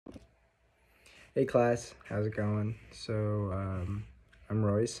Hey class, how's it going? I'm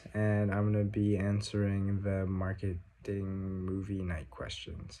Royce, and I'm gonna be answering the marketing movie night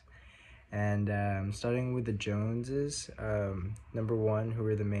questions. And starting with the Joneses, number one, who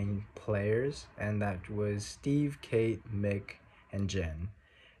were the main players, and that was Steve, Kate, Mick, and Jen,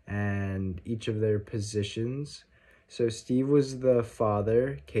 and each of their positions. So Steve was the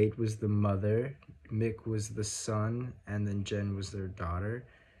father, Kate was the mother, Mick was the son, and then Jen was their daughter.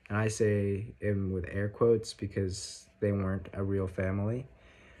 And I say him with air quotes because they weren't a real family.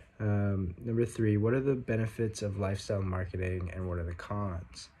 Number three, what are the benefits of lifestyle marketing and what are the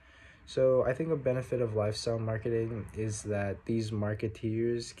cons? So I think a benefit of lifestyle marketing is that these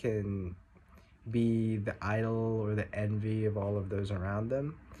marketeers can be the idol or the envy of all of those around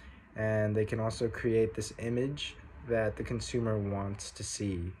them. And they can also create this image that the consumer wants to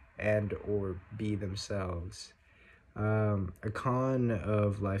see and or be themselves. A con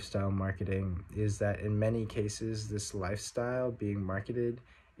of lifestyle marketing is that in many cases, this lifestyle being marketed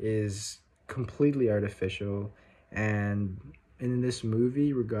is completely artificial. And in this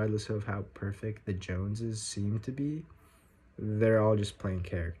movie, regardless of how perfect the Joneses seem to be, they're all just playing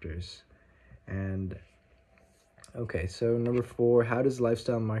characters. And okay, so number four, how does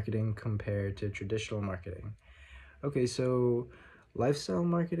lifestyle marketing compare to traditional marketing? Okay, so lifestyle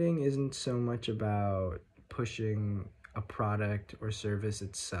marketing isn't so much about pushing a product or service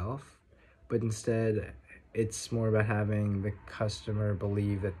itself, but instead it's more about having the customer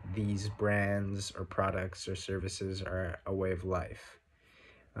believe that these brands or products or services are a way of life.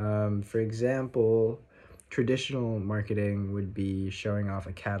 For example, traditional marketing would be showing off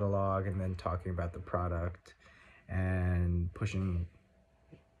a catalog and then talking about the product and pushing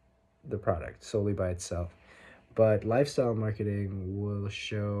the product solely by itself. But lifestyle marketing will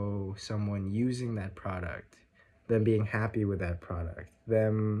show someone using that product, them being happy with that product,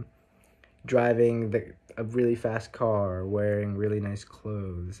 them driving a really fast car, wearing really nice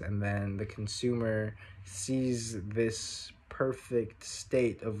clothes, and then the consumer sees this perfect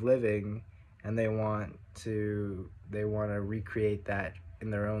state of living and they want to recreate that in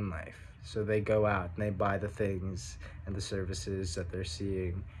their own life. So they go out and they buy the things and the services that they're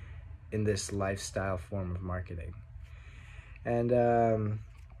seeing in this lifestyle form of marketing. And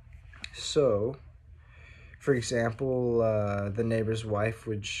so, for example, the neighbor's wife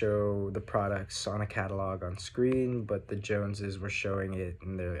would show the products on a catalog on screen, but the Joneses were showing it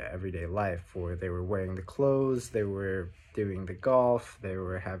in their everyday life, where they were wearing the clothes, they were doing the golf, they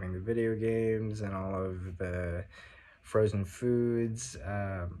were having the video games and all of the frozen foods.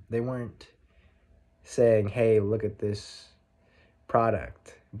 They weren't saying, hey, look at this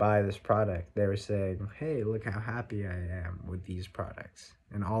product, buy this product. They were saying, hey, look how happy I am with these products.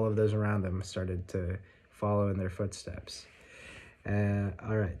 And all of those around them started to follow in their footsteps.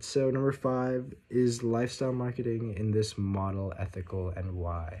 All right, so number five, is lifestyle marketing in this model ethical and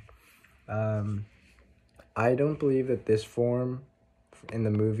why? I don't believe that this form in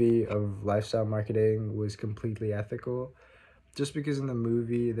the movie of lifestyle marketing was completely ethical, just because in the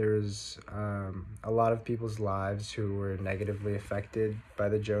movie there's a lot of people's lives who were negatively affected by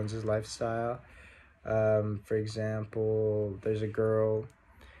the Joneses lifestyle. For example, there's a girl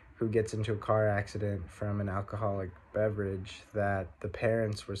who gets into a car accident from an alcoholic beverage that the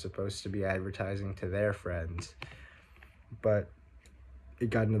parents were supposed to be advertising to their friends, but it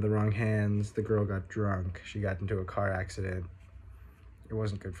got into the wrong hands. The girl got drunk. She got into a car accident. It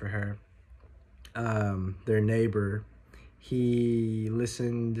wasn't good for her. Their neighbor, he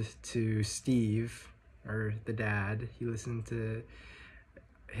listened to Steve, or the dad, he listened to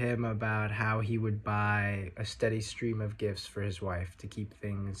him about how he would buy a steady stream of gifts for his wife to keep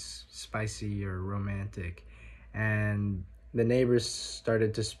things spicy or romantic. And the neighbors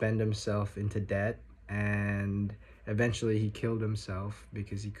started to spend himself into debt, and eventually he killed himself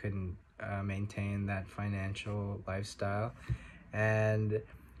because he couldn't maintain that financial lifestyle. And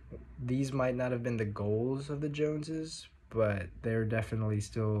these might not have been the goals of the Joneses, but they're definitely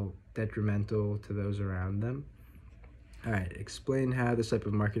still detrimental to those around them. All right, explain how this type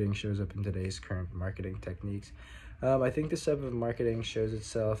of marketing shows up in today's current marketing techniques. I think this type of marketing shows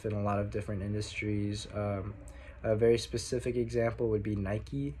itself in a lot of different industries. A very specific example would be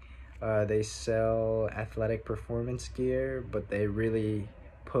Nike. They sell athletic performance gear, but they really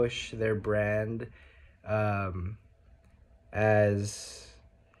push their brand as,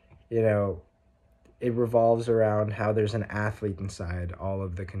 you know, it revolves around how there's an athlete inside all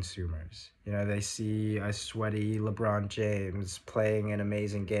of the consumers. You know, they see a sweaty LeBron James playing an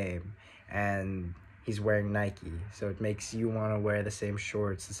amazing game and he's wearing Nike. So it makes you want to wear the same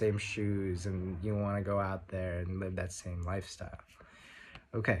shorts, the same shoes, and you want to go out there and live that same lifestyle.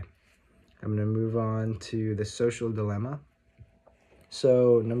 Okay, I'm gonna move on to the social dilemma.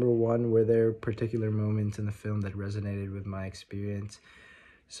 So, number one, were there particular moments in the film that resonated with my experience?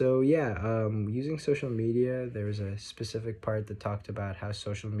 So, yeah, using social media, there was a specific part that talked about how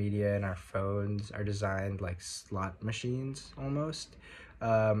social media and our phones are designed like slot machines almost.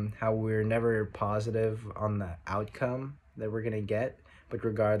 How we're never positive on the outcome that we're gonna get, but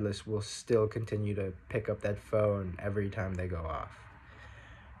regardless, we'll still continue to pick up that phone every time they go off.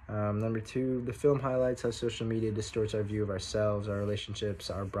 Number two, the film highlights how social media distorts our view of ourselves, our relationships,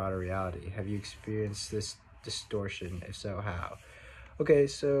 our broader reality. Have you experienced this distortion? If so, how? Okay,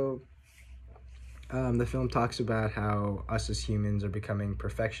 so the film talks about how us as humans are becoming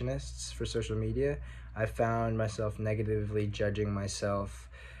perfectionists for social media. I found myself negatively judging myself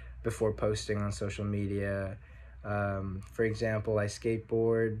before posting on social media. For example, I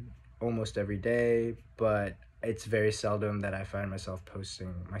skateboard almost every day, but it's very seldom that I find myself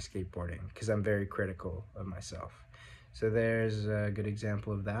posting my skateboarding because I'm very critical of myself. So there's a good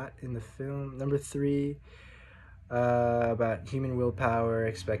example of that in the film. Number three, about human willpower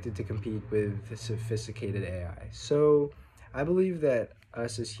expected to compete with sophisticated AI. So I believe that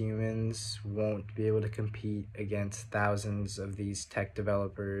us as humans won't be able to compete against thousands of these tech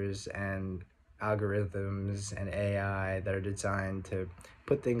developers and algorithms and AI that are designed to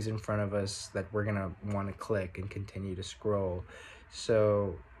put things in front of us that we're gonna want to click and continue to scroll.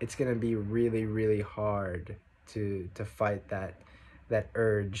 So it's gonna be really, really hard to fight that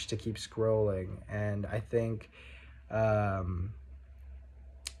urge to keep scrolling. And I think um,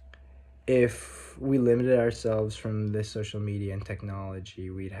 if we limited ourselves from this social media and technology,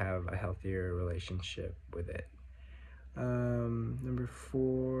 we'd have a healthier relationship with it. Number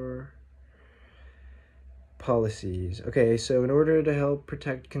four, policies. Okay, so in order to help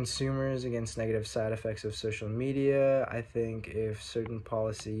protect consumers against negative side effects of social media, I think if certain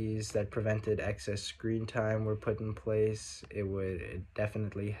policies that prevented excess screen time were put in place, it would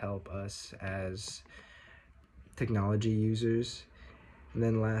definitely help us as technology users. And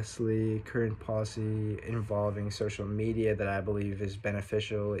then lastly, current policy involving social media that I believe is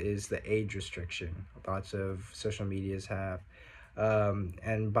beneficial is the age restriction. Lots of social medias have.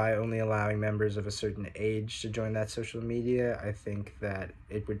 And by only allowing members of a certain age to join that social media, I think that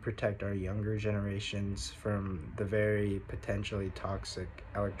it would protect our younger generations from the very potentially toxic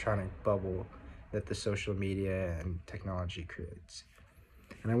electronic bubble that the social media and technology creates.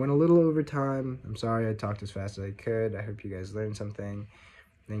 And I went a little over time. I'm sorry I talked as fast as I could. I hope you guys learned something.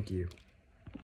 Thank you.